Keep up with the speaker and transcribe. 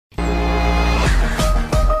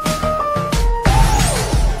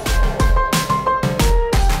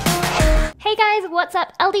what's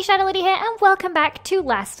up? LDShadowLady here, and welcome back to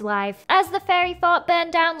Last Life. As the fairy fort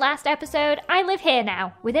burned down last episode, I live here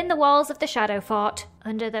now, within the walls of the Shadow Fort,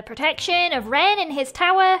 under the protection of Ren in his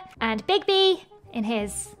tower, and Bigby in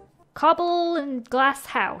his cobble and glass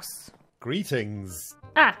house. Greetings.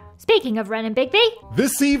 Ah, speaking of Ren and Bigby.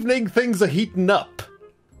 This evening things are heating up.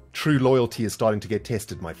 True loyalty is starting to get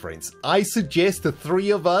tested, my friends. I suggest the three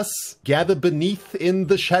of us gather beneath in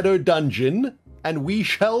the Shadow Dungeon, and we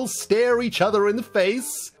shall stare each other in the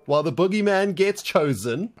face while the Boogeyman gets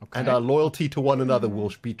chosen, and our loyalty to one another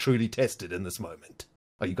will be truly tested in this moment.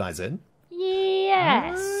 Are you guys in?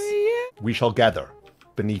 Yes. We shall gather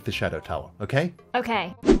beneath the Shadow Tower, okay?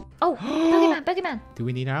 Okay. Oh, Boogeyman. Do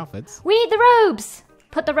we need our outfits? We need the robes!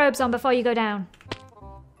 Put the robes on before you go down.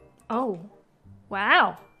 Oh.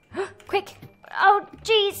 Wow. Quick. Oh,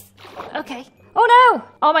 jeez. Okay. Oh no!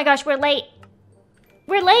 Oh my gosh, we're late.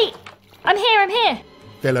 We're late! I'm here!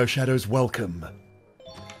 Fellow Shadows, welcome.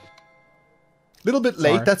 Little bit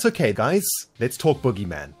late, Sorry. that's okay, guys. Let's talk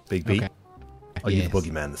Boogeyman. Big B, Okay. are you Yes. the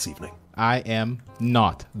Boogeyman this evening? I am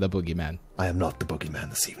not the Boogeyman. I am not the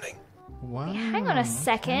Boogeyman this evening. Wow. Hang on a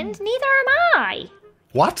second. Neither am I.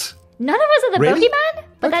 What? None of us are the Really? Boogeyman?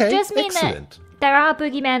 But that Okay, does mean excellent. that there are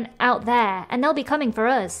Boogeymen out there, and they'll be coming for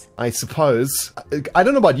us. I suppose. I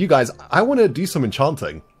don't know about you guys. I want to do some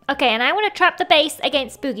enchanting. Okay, and I want to trap the base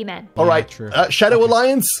against Boogeymen. All right, true. Shadow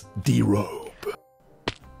Alliance, derobe.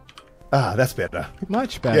 Ah, that's better.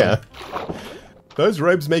 Much better. Yeah. Those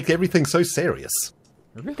robes make everything so serious.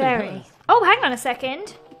 Very. Oh, hang on a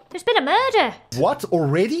second. There's been a murder. What,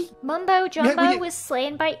 already? Mumbo Jumbo Yeah, was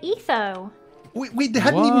slain by Etho. We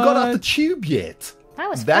hadn't even got out the What? tube yet. That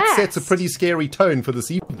was That fast. sets a pretty scary tone for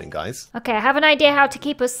this evening, guys. Okay, I have an idea how to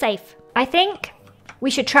keep us safe. I think we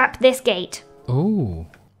should trap this gate. Ooh.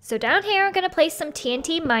 So down here I'm going to place some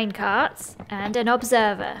TNT minecarts and an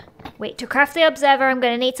observer. Wait, to craft the observer I'm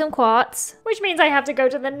going to need some quartz, which means I have to go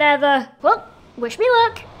to the nether. Well, wish me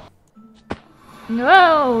luck.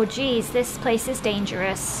 Oh, geez, this place is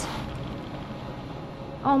dangerous.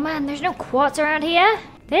 Oh man, there's no quartz around here.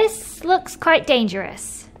 This looks quite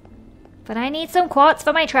dangerous. But I need some quartz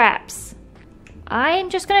for my traps. I'm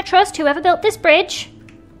just going to trust whoever built this bridge.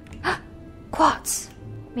 Quartz.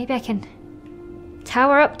 Maybe I can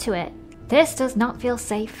tower up to it. This does not feel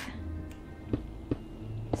safe.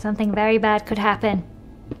 Something very bad could happen.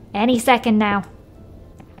 Any second now.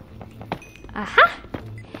 Aha!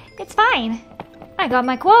 It's fine. I got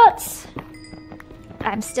my quartz.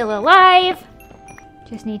 I'm still alive.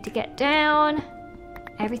 Just need to get down.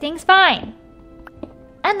 Everything's fine.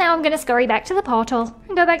 And now I'm gonna scurry back to the portal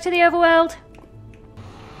and go back to the overworld.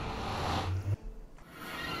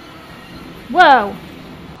 Whoa!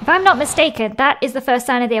 If I'm not mistaken, that is the first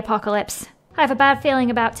sign of the apocalypse. I have a bad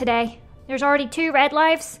feeling about today. There's already 2 red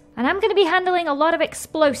lives, and I'm gonna be handling a lot of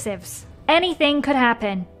explosives. Anything could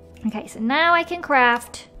happen. Okay, so now I can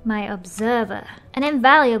craft my observer, an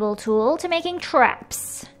invaluable tool to making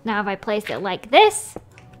traps. Now if I place it like this,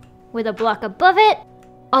 with a block above it,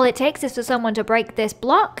 all it takes is for someone to break this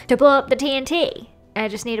block to blow up the TNT. I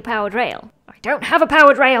just need a powered rail. I don't have a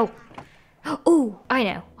powered rail! Ooh, I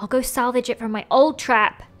know. I'll go salvage it from my old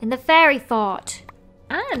trap in the fairy fort.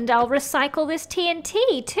 And I'll recycle this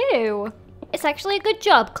TNT too. It's actually a good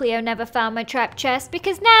job Cleo never found my trap chest,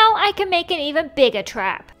 because now I can make an even bigger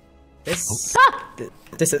trap. This. Ah!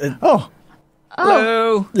 This. Oh,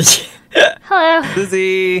 Hello. hello.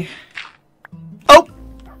 Lizzie. Oh.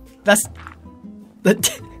 That's.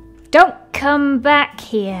 Don't come back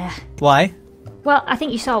here. Why? Well, I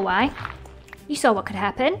think you saw why. You saw what could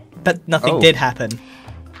happen. But nothing Oh. did happen.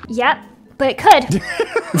 Yep, but it could.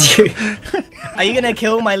 Are you gonna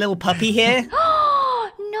kill my little puppy here?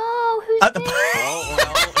 No, who's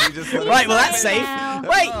this? Right. Well, that's safe. Now.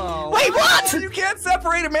 Wait. What? You can't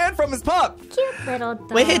separate a man from his pup. Cute little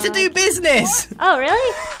dog. We're here to do business. Oh,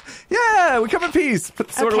 really? Yeah, we come in peace. Put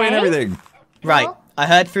the sword away and Okay. everything. Right. Well. I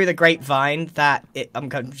heard through the grapevine that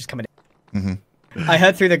just coming in. I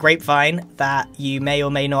heard through the grapevine that you may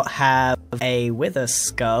or may not have a wither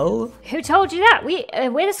skull. Who told you that?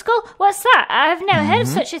 Wither skull? What's that? I've never heard of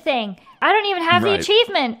such a thing. I don't even have the Right.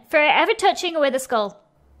 achievement for ever touching a wither skull.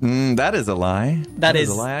 That is a lie. That is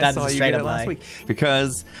a lie. that is I saw a you straight get up it lie. last week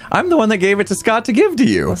because I'm the one that gave it to Scott to give to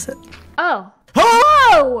you. What's it? Oh.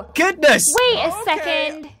 Oh! Goodness! Wait a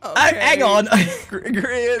second. Hang on.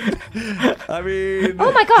 Grin. I mean.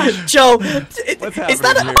 Oh my gosh. Joel, What's is that happening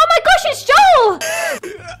a... here? Oh my gosh, it's Joel!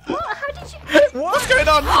 What? How did you... What's going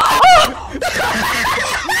on?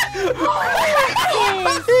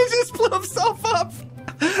 What is He just blew himself up.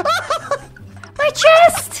 my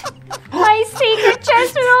chest? My secret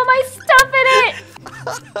chest with all my stuff in it!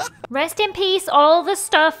 Rest in peace, all the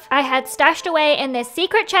stuff I had stashed away in this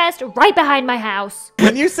secret chest right behind my house.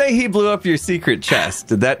 When you say he blew up your secret chest,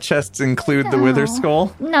 did that chest include the Wither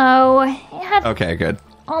Skull? No, it had Okay, good.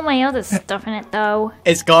 all my other stuff in it, though.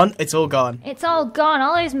 It's gone. It's all gone. It's all gone.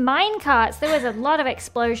 All those mine carts. There was a lot of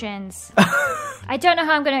explosions. I don't know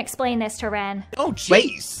how I'm going to explain this to Ren. Oh,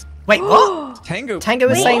 jeez. Wait, what? Tango. Tango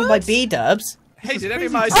was saying by B-dubs. Hey, did any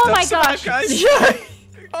of my Oh stuff my survive, gosh. guys?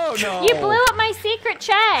 Oh no! You blew up my secret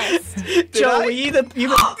chest. Joel, were you the...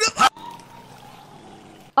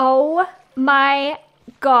 Oh my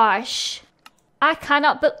gosh. I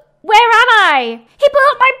cannot Where am I? He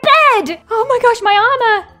blew up my bed. Oh my gosh,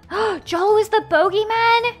 my armor. Joel was the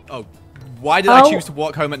bogeyman? Oh, why did I choose to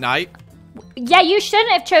walk home at night? Yeah, you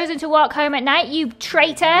shouldn't have chosen to walk home at night, you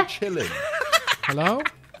traitor. Chilling. Hello?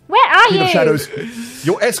 Where are Queen you? of Shadows,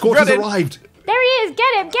 your escort has Running. arrived. There he is.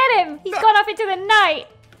 Get him. He's gone off into the night.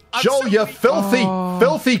 Joel, you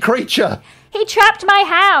filthy creature. He trapped my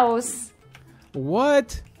house.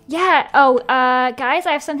 What? Yeah. Oh, guys,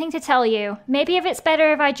 I have something to tell you. Maybe if it's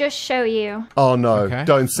better if I just show you. Oh no, Okay.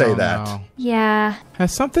 don't say Oh, that. no. Yeah.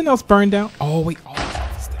 Has something else burned down? Oh, wait.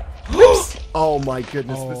 Oops. Oh my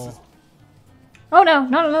goodness, this is... Oh no,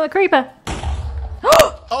 not another creeper.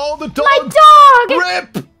 Oh, the dog! My dog!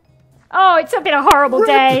 Rip! Oh, it's been a horrible Rip!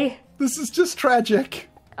 day. This is just tragic.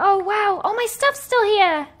 Oh wow. Oh, my stuff's still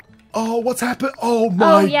here. Oh, what's happened? Oh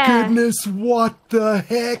my yeah. goodness, what the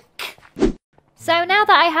heck? So now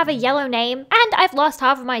that I have a yellow name and I've lost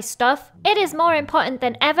half of my stuff, it is more important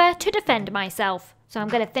than ever to defend myself. So I'm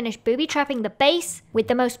going to finish booby trapping the base with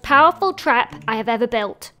the most powerful trap I have ever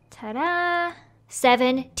built. Ta-da!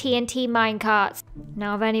 7 TNT minecarts.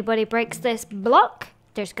 Now if anybody breaks this block,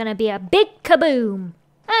 there's going to be a big kaboom.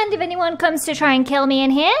 And if anyone comes to try and kill me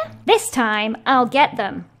in here, this time I'll get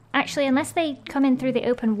them. Actually, unless they come in through the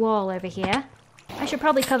open wall over here, I should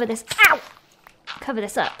probably cover this. Ow! Cover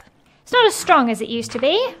this up. It's not as strong as it used to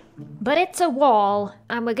be, but it's a wall.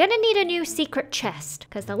 And we're gonna need a new secret chest,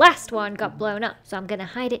 because the last one got blown up. So I'm gonna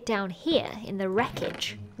hide it down here in the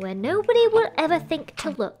wreckage, where nobody will ever think to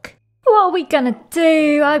look. What are we gonna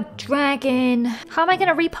do? I'm dragon. How am I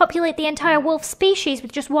gonna repopulate the entire wolf species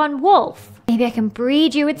with just one wolf? Maybe I can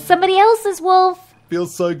breed you with somebody else's wolf.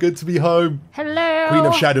 Feels so good to be home. Hello. Queen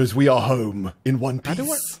of Shadows, we are home in one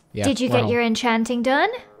piece. Yeah, Did you well, get your enchanting done?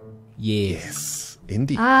 Yes.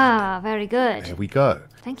 Indeed. Ah, very good. There we go.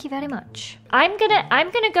 Thank you very much. I'm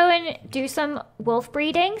gonna go and do some wolf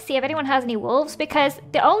breeding, see if anyone has any wolves, because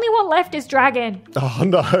the only one left is dragon. Oh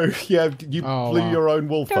no, yeah, you Oh, blew wow. your own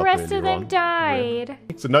wolf The up rest earlier of them on. died.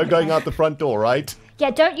 So no going out the front door, right?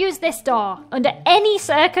 Yeah, don't use this door under any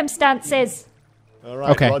circumstances. All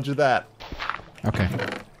right, Okay. roger that. Okay.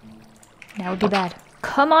 That would be bad.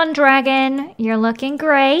 Come on, dragon. You're looking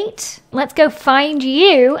great. Let's go find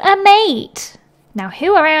you a mate. Now,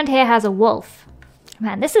 who around here has a wolf?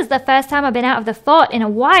 Man, this is the first time I've been out of the fort in a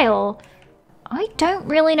while. I don't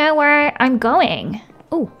really know where I'm going.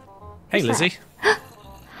 Ooh. Hey, What's Lizzie.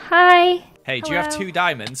 Hi. Hey, do you have Hello. 2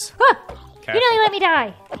 diamonds? Ah, you Careful. nearly let me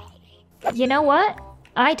die. You know what?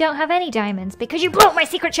 I don't have any diamonds because you broke my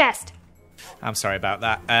secret chest. I'm sorry about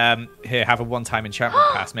that. Here, have a one-time enchantment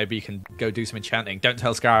pass. Maybe you can go do some enchanting. Don't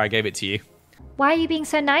tell Scar I gave it to you. Why are you being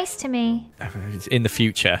so nice to me? In the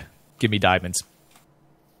future, give me diamonds.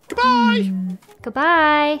 Goodbye!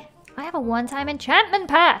 Goodbye. I have a one-time enchantment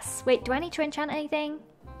pass. Wait, do I need to enchant anything?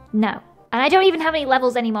 No. And I don't even have any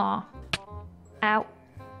levels anymore. Ow.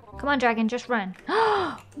 Come on, dragon, just run.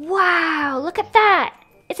 Wow, look at that.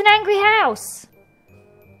 It's an angry house.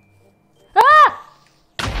 Ah!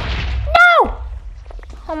 No!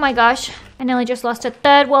 Oh my gosh. I nearly just lost a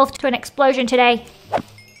third wolf to an explosion today.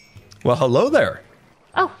 Well, hello there.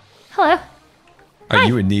 Oh, hello. Are Hi.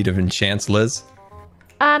 you in need of enchants, Liz?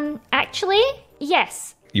 Actually,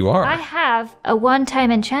 yes. You are. I have a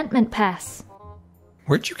one-time enchantment pass.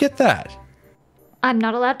 Where'd you get that? I'm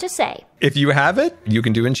not allowed to say. If you have it, you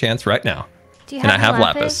can do enchants right now. Do you And have I have any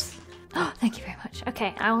lapis. Oh, thank you very much.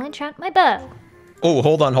 Okay, I will enchant my bow. Oh,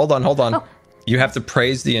 hold on. Oh. You have to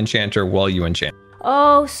praise the enchanter while you enchant.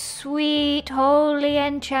 Oh, sweet, holy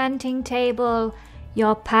enchanting table,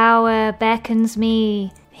 your power beckons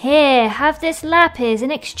me. Here, have this lapis in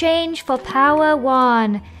exchange for power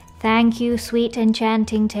 1. Thank you, sweet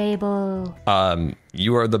enchanting table.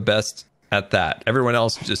 You are the best at that. Everyone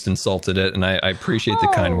else just insulted it, and I appreciate the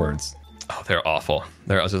kind Oh. words. Oh, they're awful.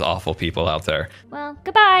 There are just awful people out there. Well,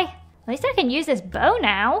 goodbye. At least I can use this bow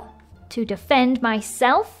now to defend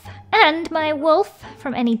myself and my wolf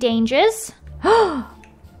from any dangers.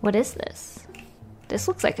 What is this? This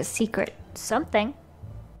looks like a secret something.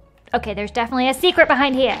 Okay, there's definitely a secret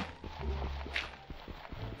behind here.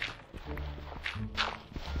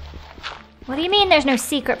 What do you mean there's no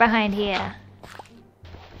secret behind here?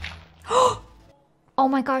 Oh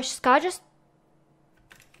my gosh, Scar just...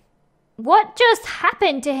 What just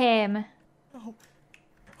happened to him?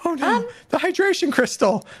 Oh no, the hydration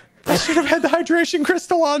crystal. I should have had the hydration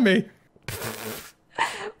crystal on me.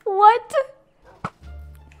 What?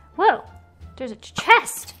 Whoa, there's a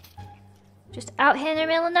chest. Just out here in the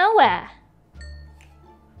middle of nowhere.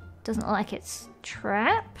 Doesn't look like it's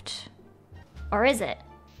trapped. Or is it?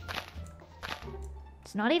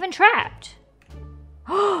 It's not even trapped.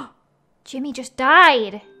 Jimmy just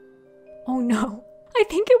died. Oh no, I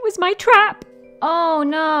think it was my trap. Oh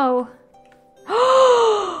no.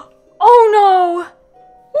 Oh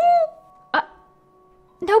no!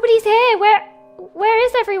 Nobody's here. Where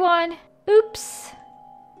is everyone? Oops.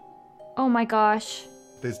 Oh my gosh.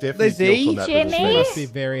 There's definitely Lizzie? guilt on that Jimmy? little They face. must be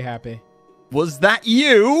very happy. Was that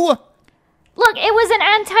you? Look, it was an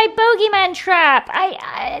anti-Boogeyman trap.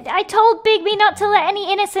 I told Bigby not to let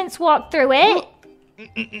any innocents walk through it.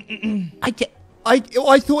 I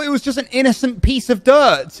thought it was just an innocent piece of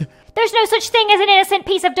dirt. There's no such thing as an innocent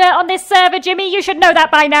piece of dirt on this server, Jimmy. You should know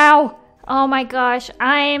that by now. Oh my gosh,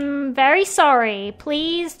 I'm very sorry.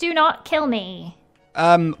 Please do not kill me.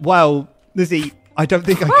 Well, Lizzie, I don't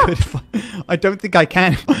think I could. I don't think I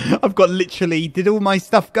can. I've got literally... Did all my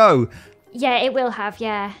stuff go? Yeah, it will have,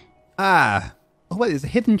 yeah. Ah. Oh, wait, there's a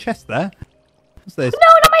hidden chest there. What's this? No,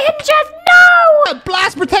 not my hidden chest, no!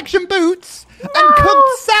 Blast protection boots and cooked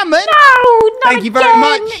salmon. No, not Thank you very again.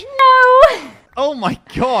 much. No. Oh my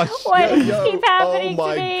gosh. Why does Yo, this keep happening oh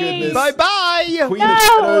my to me? goodness. Bye-bye. Queen No. of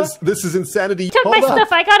Shadows, this is insanity. Took my Hold up.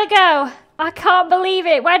 stuff, I gotta go. I can't believe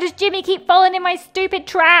it. Why does Jimmy keep falling in my stupid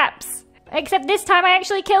traps? Except this time I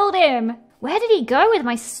actually killed him. Where did he go with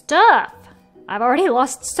my stuff? I've already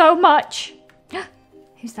lost so much.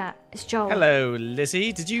 Who's that? It's Joel. Hello,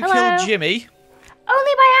 Lizzie. Did you Hello. kill Jimmy?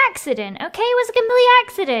 Only by accident, okay? It was a complete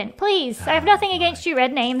accident. Please, I have nothing against you,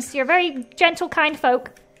 Red Names. You're very gentle, kind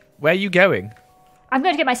folk. Where are you going? I'm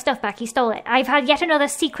going to get my stuff back. He stole it. I've had yet another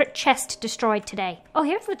secret chest destroyed today. Oh,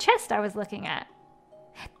 here's the chest I was looking at.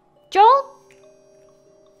 Joel?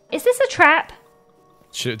 Is this a trap?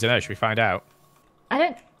 Don't know. Should we find out?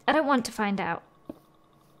 I don't want to find out.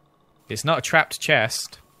 It's not a trapped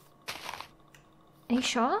chest. Are you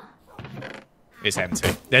sure? It's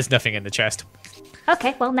empty. There's nothing in the chest.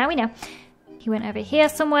 Okay, well, now we know. He went over here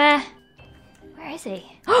somewhere. Where is he?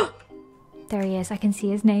 There he is. I can see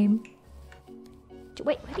his name.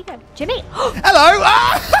 Wait, where'd he go? Jimmy! Hello.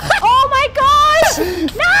 Ah! Oh my gosh!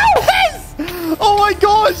 No! Oh my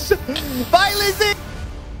gosh. Bye, Lizzie.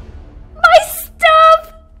 My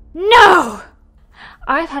stuff! No!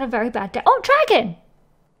 I've had a very bad day. Oh, dragon!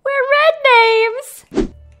 We're red names!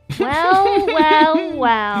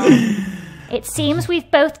 Well. It seems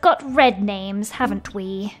we've both got red names, haven't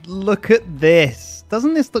we? Look at this.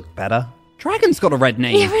 Doesn't this look better? Dragon's got a red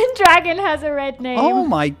name. Even Dragon has a red name. Oh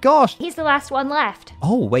my gosh. He's the last one left.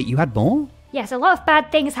 Oh, wait, you had more? Yes, a lot of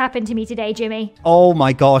bad things happened to me today, Jimmy. Oh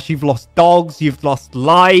my gosh, you've lost dogs, you've lost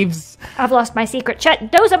lives. I've lost my secret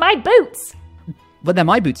chest. Those are my boots! But they're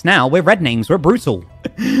my boots now. We're red names. We're brutal.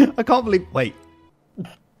 I can't believe... Wait.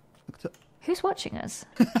 Who's watching us?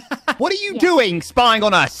 What are you doing spying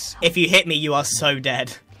on us? If you hit me, you are so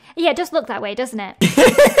dead. Yeah, it does look that way, doesn't it?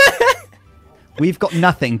 We've got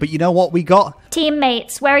nothing, but you know what we got?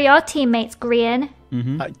 Teammates. Where are your teammates, Grian?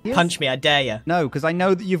 Punch me, I dare you. No, because I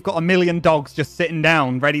know that you've got 1,000,000 dogs just sitting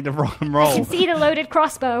down, ready to rock and roll. I can see the loaded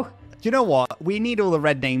crossbow. Do you know what? We need all the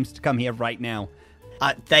red names to come here right now.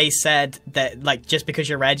 They said that, like, just because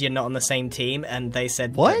you're red, you're not on the same team, and they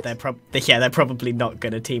said What? that they're probably not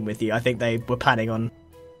going to team with you. I think they were planning on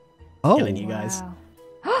killing you guys. Wow.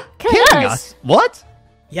 Killing Killing us? What?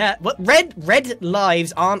 Yeah, what red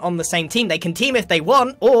lives aren't on the same team. They can team if they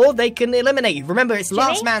want, or they can eliminate you. Remember, it's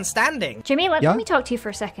last man standing. Jimmy, let Yeah? me talk to you for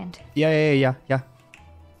a second. Yeah.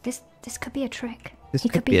 This could be a trick. This He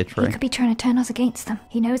could be a He trick. could be trying to turn us against them.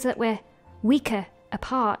 He knows that we're weaker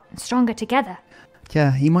apart and stronger together.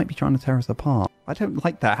 Yeah, he might be trying to tear us apart. I don't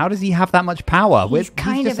like that. How does he have that much power? He's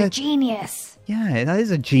kind just of a genius. Yeah, that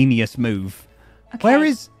is a genius move. Okay. Where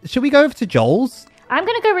is... Should we go over to Joel's? I'm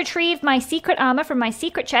gonna go retrieve my secret armor from my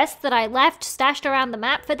secret chest that I left stashed around the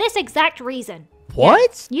map for this exact reason.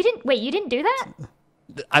 What? You didn't do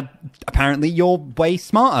that? Apparently you're way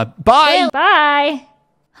smarter. Bye! Bye!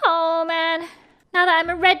 Oh man. Now that I'm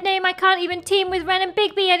a red name, I can't even team with Ren and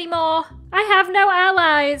Bigby anymore. I have no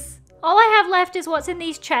allies. All I have left is what's in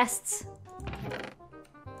these chests.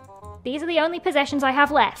 These are the only possessions I have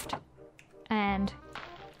left. And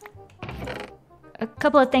a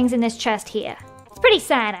couple of things in this chest here. It's pretty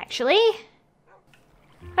sad, actually.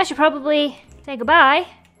 I should probably say goodbye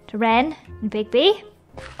to Ren and Big B.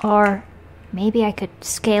 Or maybe I could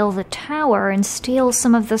scale the tower and steal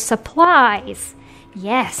some of the supplies.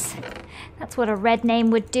 Yes, that's what a red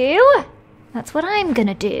name would do. That's what I'm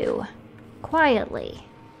gonna do. Quietly.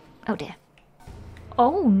 Oh dear.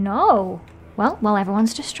 Oh no. Well, while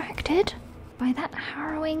everyone's distracted by that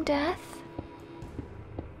harrowing death.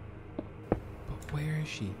 But where is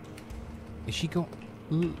she? Is she going?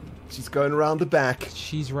 She's going around the back.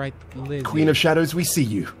 She's right, Lizzie. Queen of Shadows, we see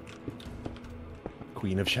you.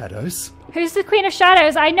 Queen of Shadows? Who's the Queen of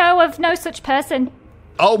Shadows? I know of no such person.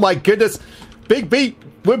 Oh my goodness! Big B,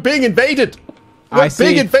 we're being invaded! I We're see.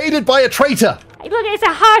 being invaded by a traitor! Look, it's a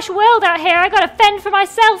harsh world out here. I gotta fend for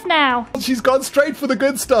myself now. She's gone straight for the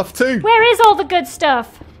good stuff too. Where is all the good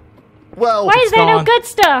stuff? Well, Why is there no gone. good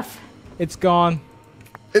stuff? It's gone.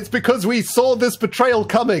 it's because we saw this betrayal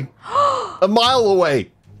coming. A mile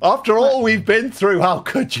away. After all we've been through, how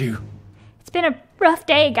could you? It's been a rough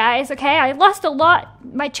day, guys, okay? I lost a lot.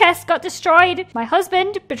 My chest got destroyed. My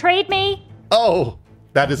husband betrayed me. Oh,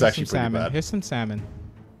 that is Here's actually some pretty salmon. bad. Here's some salmon.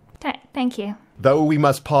 Thank you. Though we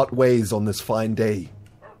must part ways on this fine day,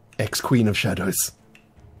 ex-Queen of Shadows,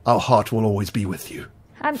 our heart will always be with you.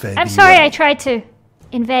 I'm Fare sorry thee well. I tried to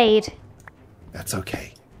invade. That's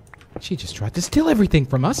okay. She just tried to steal everything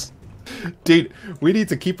from us. Dude, we need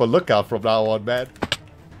to keep a lookout from now on, man.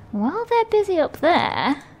 While they're busy up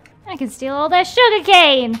there, I can steal all their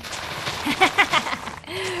sugarcane.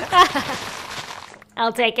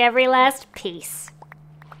 I'll take every last piece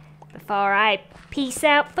before I peace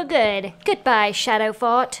out for good. Goodbye, Shadow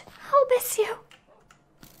Fort. I'll miss you.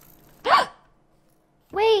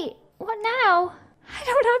 Wait, what now? I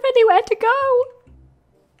don't have anywhere to go.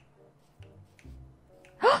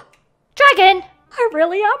 Dragon! I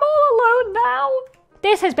really am all alone now.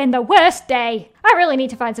 This has been the worst day. I really need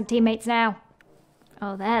to find some teammates now.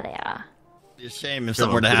 Oh, there they are. Be a shame if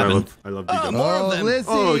something were to happen. I love you. More of them. Lizzie.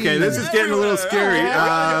 Oh, okay, this is getting a little scary.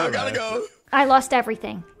 Gotta go. I lost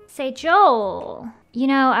everything. Say, Joel, you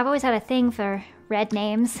know, I've always had a thing for red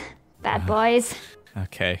names. Bad boys.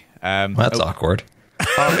 Okay. That's awkward.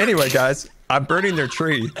 Anyway, guys, I'm burning their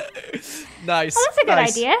tree. Nice. Oh, that's a good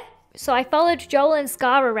nice. idea. So I followed Joel and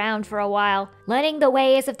Scar around for a while, learning the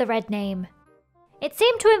ways of the red name. It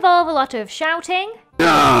seemed to involve a lot of shouting,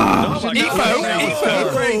 No.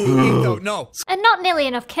 and not nearly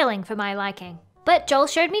enough killing for my liking. But Joel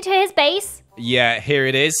showed me to his base. Yeah, here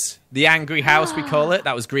it is. The Angry House, we call it.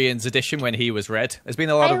 That was Grian's edition when he was red. There's been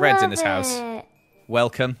a lot I of reds in love this house. it.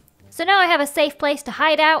 Welcome. So now I have a safe place to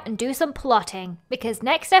hide out and do some plotting. Because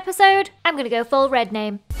next episode, I'm gonna go full red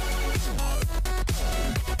name.